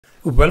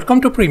Welcome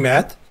to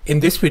PreMath.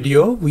 In this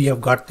video, we have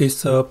got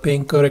this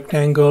pink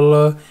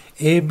rectangle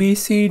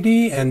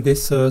ABCD and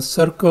this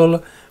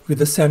circle with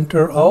the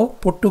center O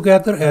put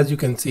together, as you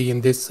can see in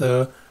this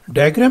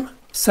diagram,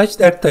 such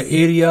that the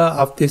area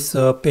of this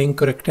pink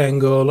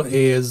rectangle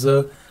is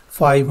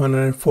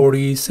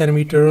 540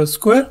 centimeter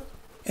square,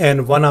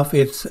 and one of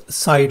its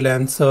side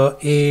lengths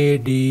AD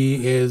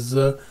is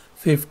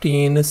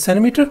 15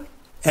 centimeter,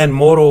 and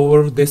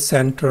moreover this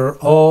center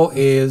O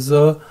is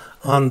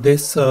on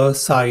this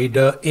side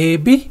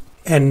AB.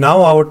 And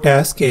now our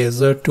task is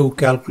to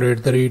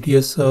calculate the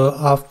radius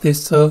of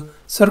this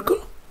circle.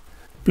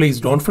 Please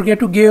don't forget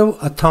to give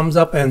a thumbs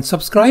up and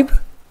subscribe,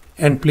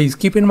 and please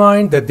keep in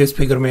mind that this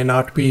figure may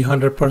not be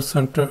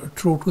 100%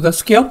 true to the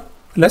scale.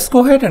 Let's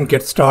go ahead and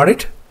get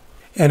started.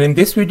 And in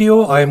this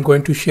video I am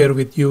going to share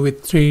with you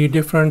with three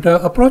different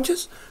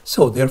approaches,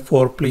 so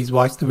therefore please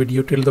watch the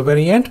video till the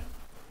very end.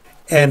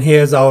 And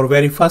here's our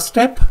very first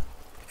step.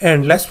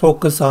 And let's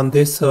focus on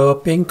this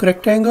pink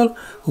rectangle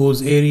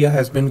whose area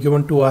has been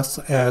given to us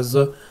as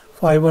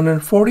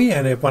 540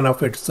 and one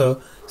of its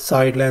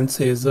side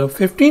lengths is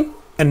 15.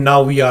 And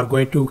now we are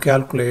going to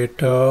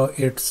calculate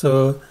its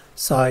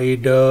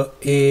side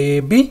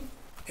AB.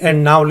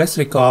 And now let's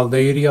recall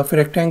the area of a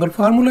rectangle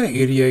formula.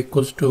 Area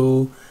equals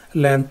to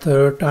length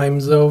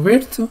times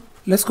width.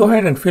 Let's go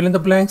ahead and fill in the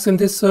blanks in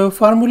this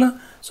formula.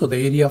 So the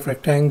area of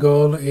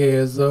rectangle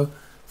is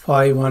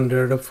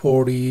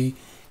 540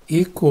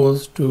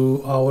 equals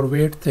to our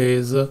width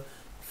is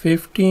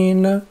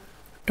 15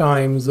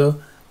 times the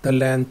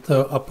length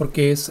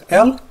uppercase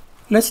L.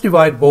 Let's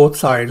divide both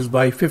sides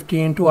by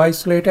 15 to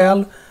isolate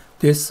L.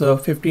 This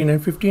 15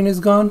 and 15 is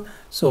gone,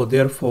 so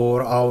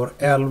therefore our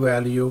L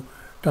value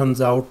turns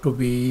out to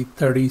be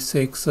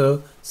 36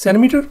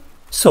 centimeter.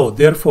 So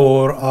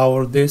therefore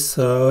our this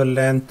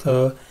length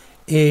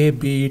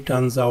AB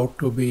turns out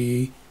to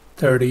be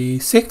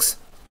 36.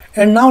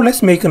 And now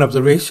let's make an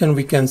observation.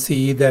 We can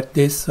see that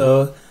this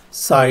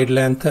side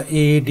length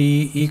AD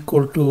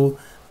equal to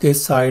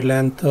this side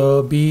length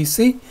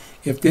BC.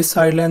 If this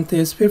side length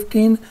is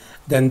 15,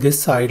 then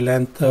this side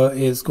length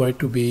is going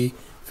to be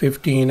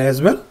 15 as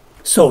well.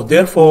 So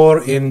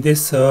therefore in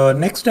this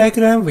next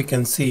diagram we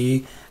can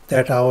see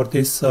that our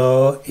this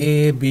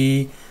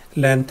AB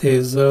length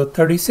is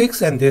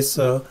 36 and this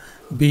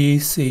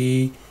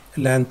BC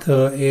length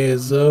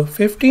is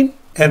 15,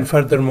 and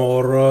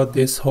furthermore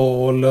this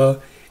whole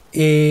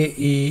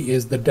AE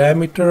is the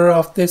diameter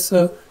of this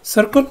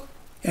circle.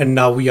 And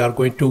now we are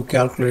going to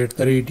calculate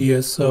the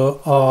radius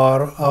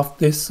R of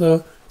this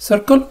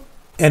circle.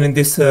 And in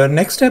this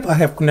next step I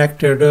have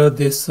connected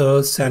this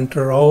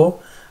center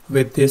O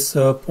with this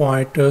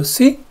point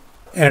C,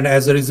 and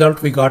as a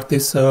result we got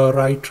this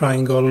right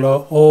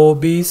triangle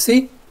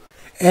OBC.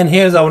 And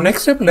here's our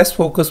next step. Let's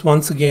focus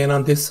once again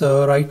on this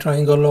right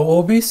triangle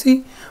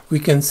OBC. We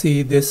can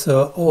see this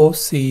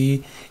OC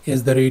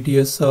is the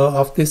radius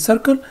of this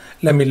circle.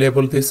 Let me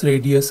label this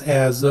radius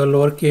as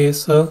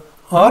lowercase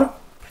r.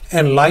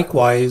 And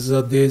likewise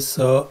this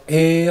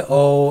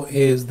AO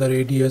is the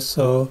radius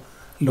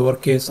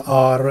lowercase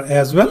r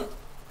as well.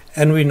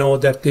 And we know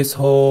that this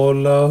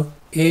whole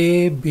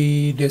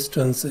AB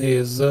distance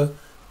is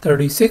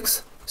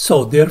 36.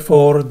 So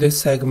therefore this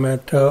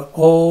segment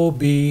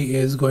OB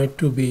is going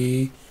to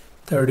be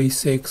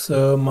 36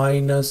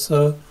 minus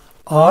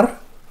R.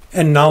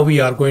 And now we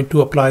are going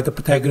to apply the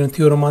Pythagorean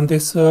theorem on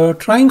this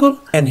triangle.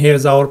 And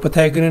here's our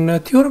Pythagorean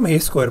theorem: a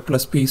square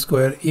plus b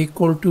square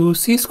equal to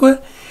c square.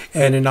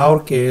 And in our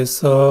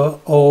case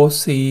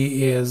OC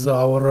is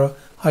our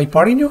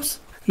hypotenuse.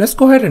 Let's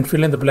go ahead and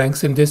fill in the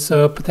blanks in this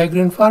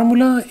Pythagorean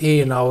formula.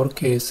 A in our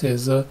case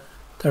is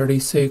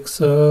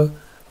 36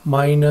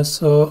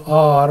 minus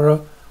R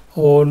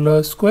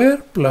whole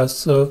square,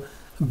 plus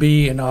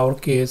b in our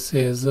case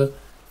is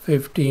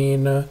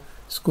 15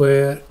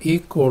 square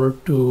equal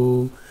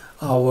to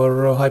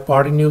our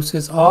hypotenuse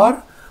is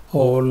r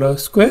whole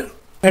square.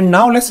 And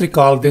now let's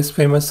recall this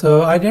famous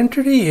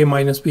identity: a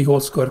minus b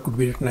whole square could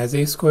be written as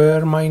a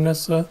square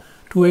minus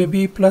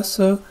 2ab plus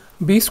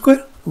b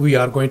square. We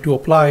are going to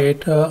apply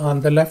it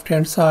on the left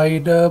hand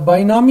side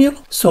binomial.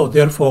 So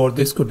therefore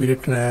this could be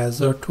written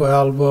as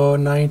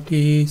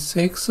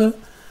 1296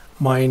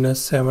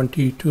 minus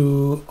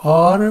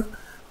 72r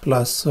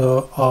plus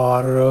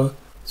r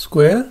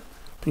square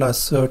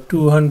plus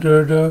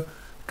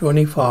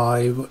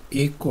 225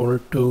 equal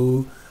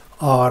to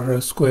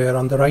r square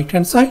on the right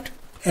hand side.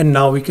 And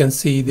now we can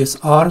see this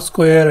r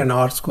square and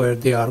r square,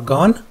 they are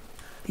gone.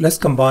 Let's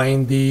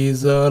combine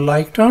these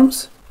like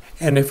terms.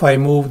 And if I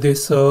move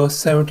this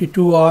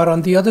 72r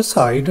on the other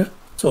side,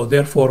 so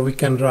therefore we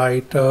can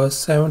write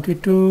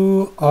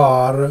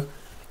 72r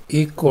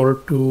equal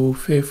to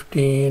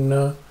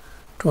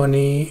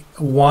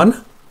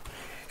 1521.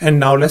 And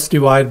now let's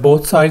divide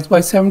both sides by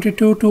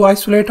 72 to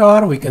isolate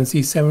r. We can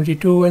see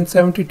 72 and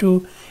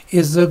 72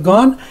 is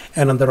gone,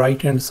 and on the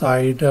right hand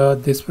side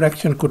this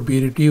fraction could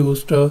be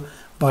reduced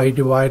by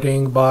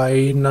dividing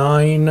by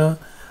 9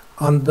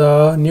 on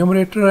the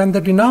numerator and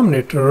the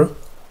denominator.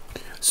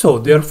 So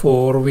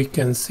therefore we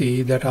can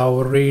see that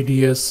our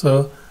radius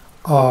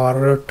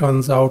R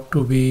turns out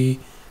to be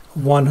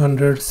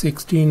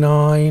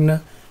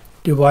 169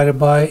 divided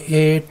by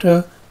 8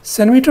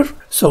 centimeter.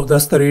 So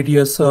thus the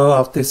radius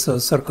of this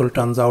circle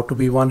turns out to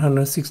be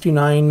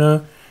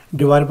 169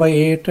 divided by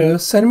 8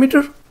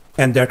 centimeter,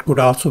 and that could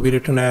also be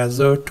written as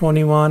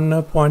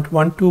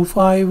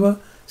 21.125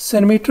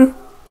 centimeter.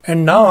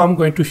 And now I'm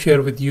going to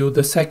share with you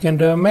the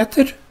second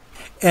method.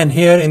 And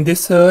here in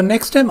this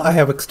next step, I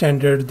have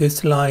extended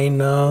this line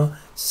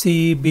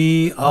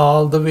CB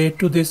all the way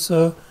to this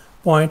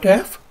point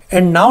F.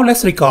 And now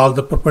let's recall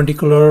the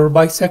perpendicular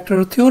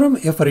bisector theorem.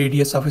 If a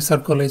radius of a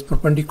circle is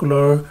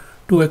perpendicular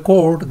to a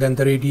chord, then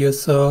the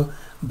radius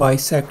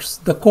bisects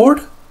the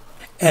chord.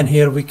 And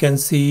here we can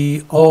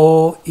see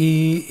OE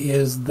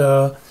is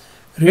the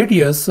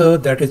radius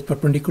that is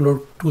perpendicular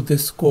to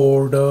this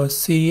chord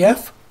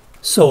CF.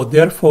 So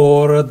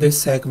therefore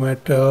this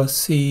segment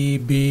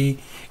CB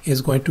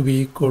is going to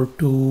be equal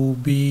to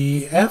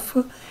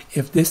BF.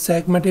 If this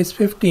segment is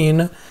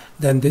 15,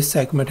 then this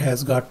segment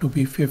has got to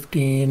be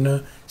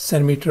 15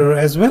 centimeter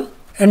as well.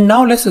 And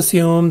now let's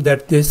assume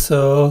that this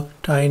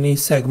tiny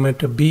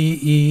segment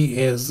BE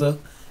is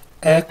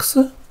X.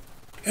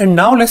 And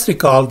now let's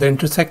recall the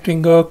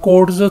intersecting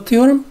chords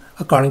theorem.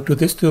 According to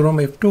this theorem,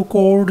 if two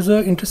chords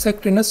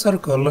intersect in a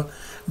circle,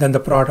 then the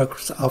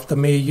products of the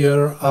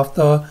measure of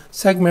the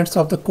segments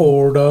of the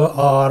chord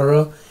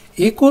are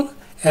equal,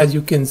 as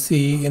you can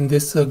see in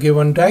this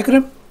given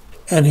diagram.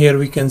 And here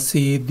we can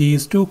see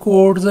these two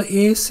chords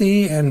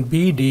AC and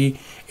BD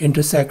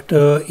intersect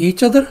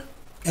each other,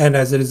 and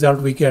as a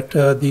result we get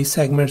the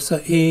segments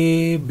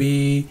A,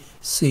 B,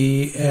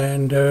 C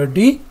and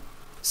D,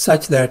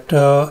 such that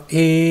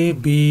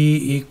AB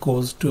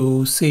equals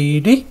to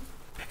CD.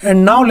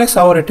 And now let's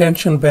our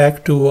attention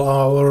back to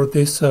our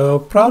this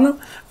problem.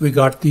 We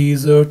got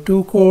these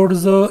two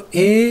chords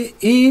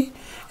AE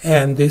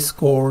and this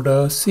chord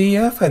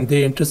CF, and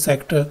they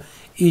intersect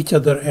each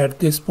other at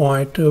this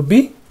point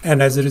B.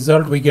 And as a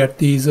result, we get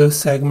these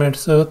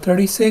segments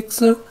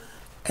 36,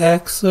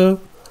 X,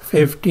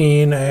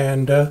 15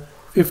 and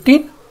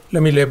 15.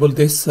 Let me label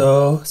this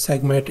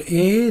segment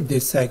A,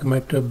 this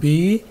segment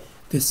B,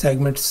 this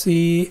segment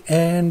C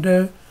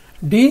and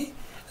D.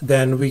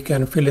 Then we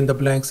can fill in the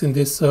blanks in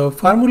this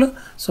formula.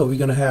 So we're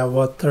going to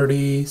have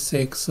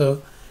 36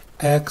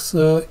 X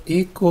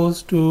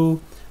equals to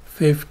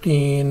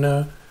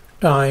 15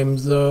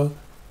 times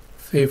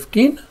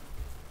 15.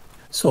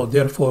 So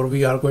therefore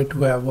we are going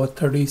to have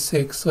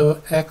 36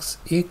 X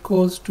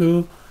equals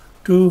to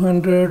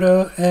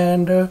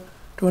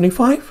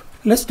 225.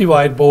 Let's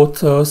divide both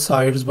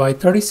sides by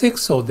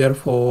 36. So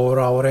therefore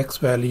our X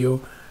value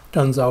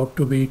turns out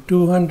to be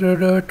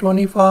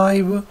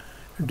 225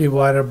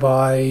 divided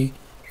by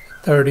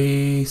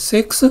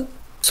 36.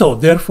 So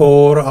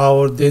therefore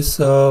our this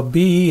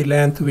B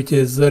length, which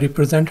is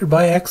represented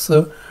by X,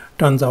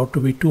 turns out to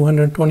be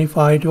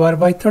 225 divided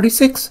by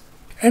 36.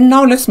 And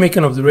now let's make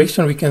an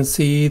observation. We can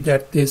see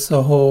that this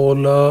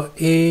whole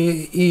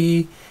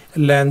AE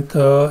length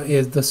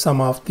is the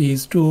sum of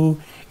these two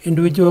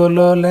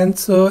individual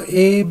lengths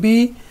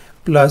AB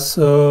plus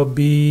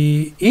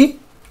BE,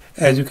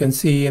 as you can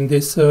see in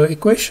this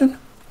equation.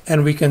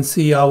 And we can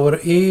see our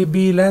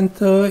AB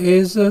length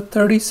is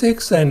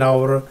 36 and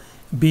our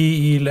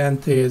BE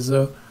length is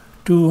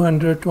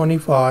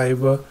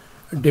 225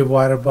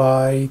 divided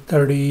by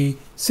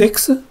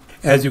 36,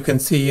 as you can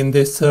see in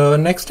this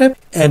next step.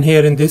 And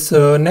here in this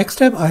next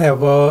step I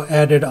have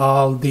added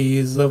all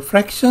these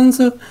fractions,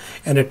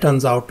 and it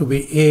turns out to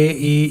be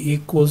AE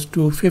equals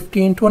to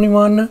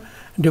 1521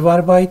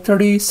 divided by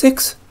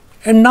 36.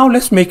 And now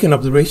let's make an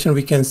observation.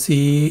 We can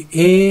see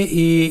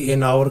AE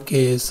in our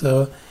case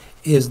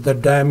is the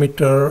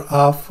diameter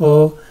of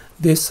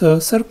this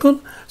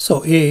circle.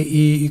 So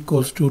AE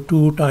equals to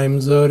 2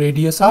 times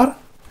radius R.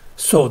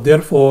 So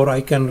therefore I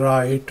can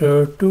write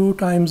 2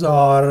 times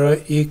R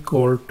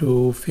equal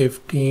to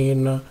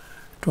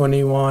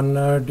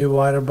 1521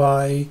 divided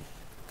by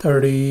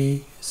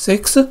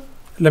 36.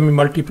 Let me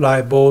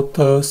multiply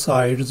both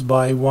sides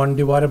by 1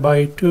 divided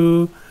by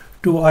 2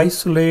 to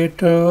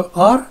isolate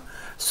R.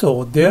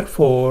 So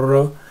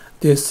therefore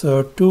this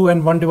 2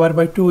 and 1 divided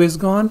by 2 is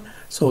gone.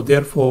 So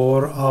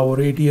therefore our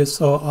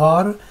radius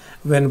R,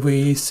 when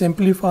we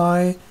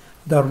simplify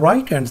the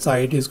right hand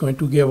side, is going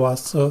to give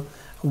us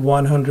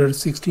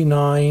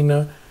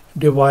 169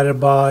 divided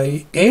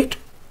by 8.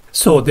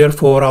 So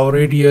therefore our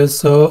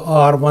radius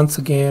R once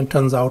again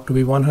turns out to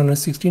be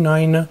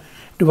 169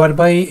 divided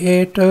by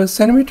 8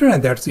 centimeter,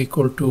 and that's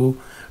equal to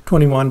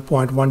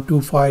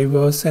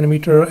 21.125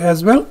 centimeter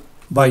as well,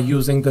 by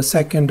using the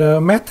second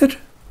method.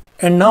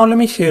 And now let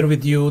me share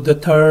with you the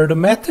third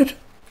method.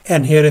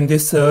 And here in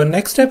this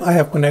next step I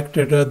have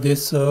connected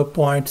this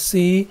point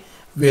C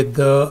with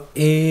the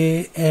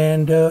A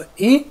and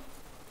E.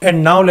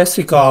 And now let's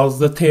recall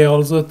the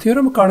Thales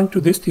theorem. According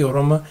to this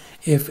theorem,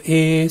 if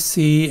A,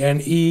 C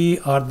and E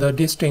are the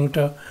distinct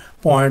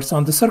points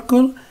on the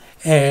circle,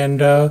 and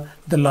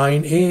the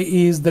line A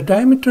is the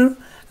diameter,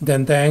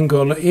 then the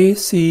angle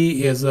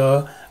AC is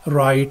a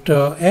right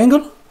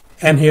angle.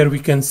 And here we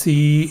can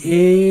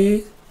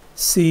see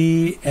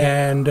C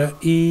and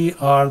E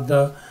are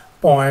the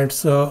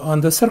points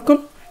on the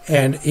circle,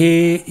 and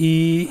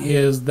AE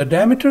is the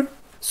diameter.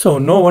 So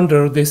no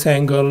wonder this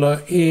angle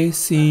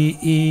ACE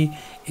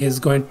is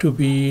going to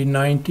be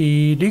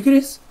 90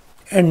 degrees.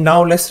 And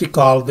now let's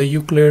recall the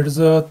Euclid's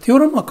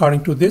theorem.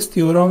 According to this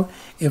theorem,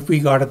 if we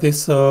got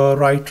this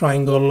right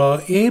triangle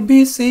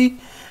ABC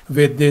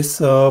with this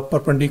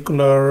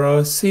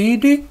perpendicular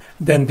CD,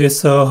 then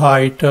this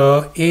height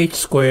h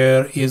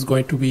square is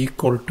going to be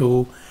equal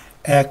to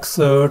x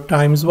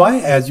times y,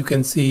 as you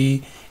can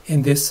see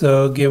in this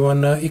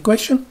given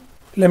equation.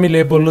 Let me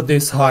label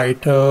this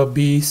height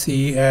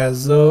BC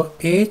as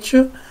h.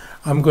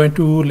 I'm going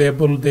to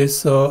label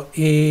this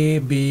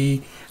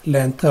AB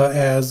length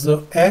as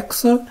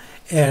x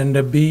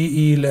and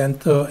BE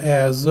length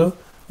as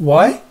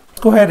y.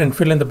 Go ahead and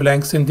fill in the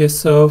blanks in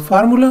this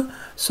formula.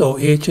 So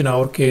h in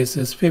our case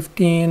is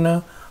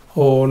 15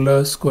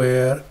 whole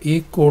square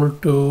equal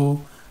to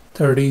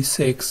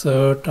 36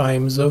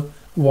 times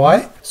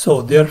y.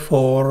 So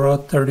therefore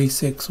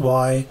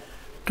 36y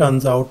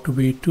turns out to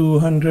be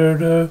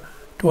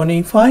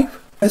 225.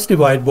 Let's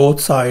divide both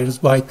sides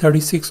by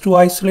 36 to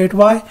isolate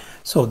y.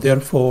 So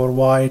therefore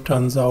y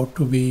turns out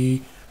to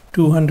be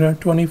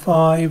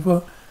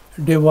 225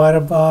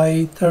 divided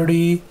by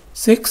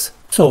 36.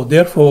 So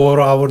therefore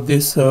our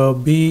this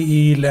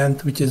BE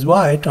length, which is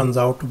y, turns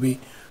out to be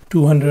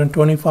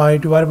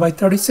 225 divided by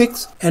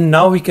 36. And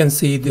now we can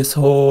see this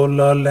whole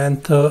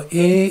length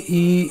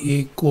AE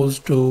equals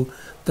to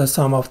the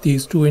sum of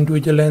these two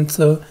individual lengths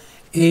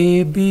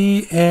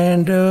AB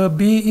and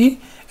BE,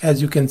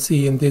 as you can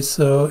see in this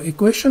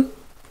equation.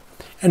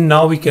 And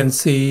now we can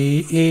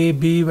see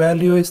AB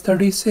value is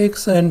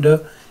 36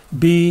 and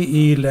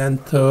BE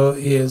length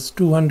is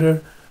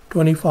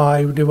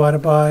 225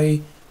 divided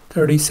by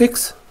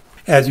 36,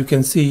 as you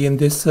can see in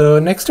this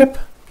next step.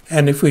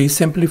 And if we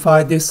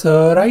simplify this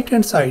right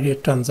hand side,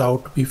 it turns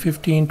out to be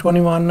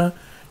 1521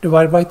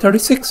 divided by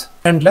 36.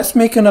 And let's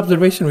make an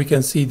observation. We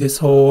can see this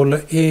whole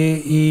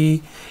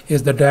AE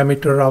is the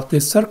diameter of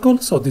this circle,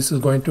 so this is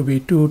going to be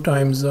 2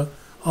 times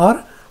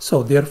r.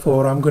 So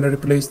therefore I'm going to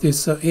replace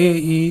this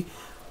AE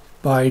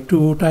by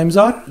 2 times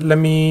r. Let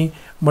me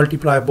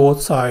multiply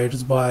both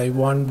sides by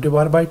 1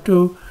 divided by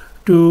 2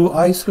 to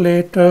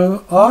isolate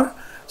r.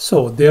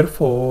 So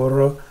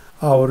therefore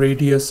our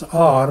radius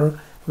r,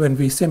 when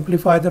we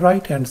simplify the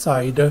right hand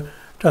side,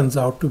 turns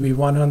out to be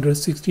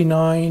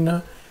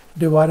 169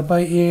 divided by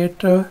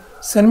 8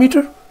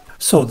 centimeter.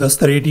 So thus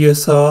the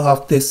radius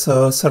of this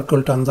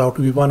circle turns out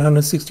to be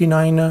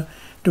 169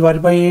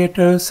 divided by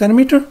 8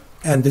 centimeter,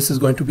 and this is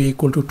going to be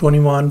equal to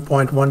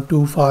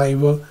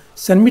 21.125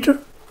 centimeter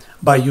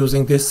by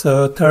using this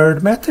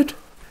third method.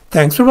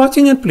 Thanks for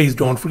watching, and please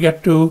don't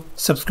forget to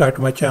subscribe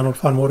to my channel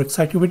for more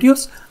exciting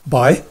videos.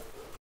 Bye.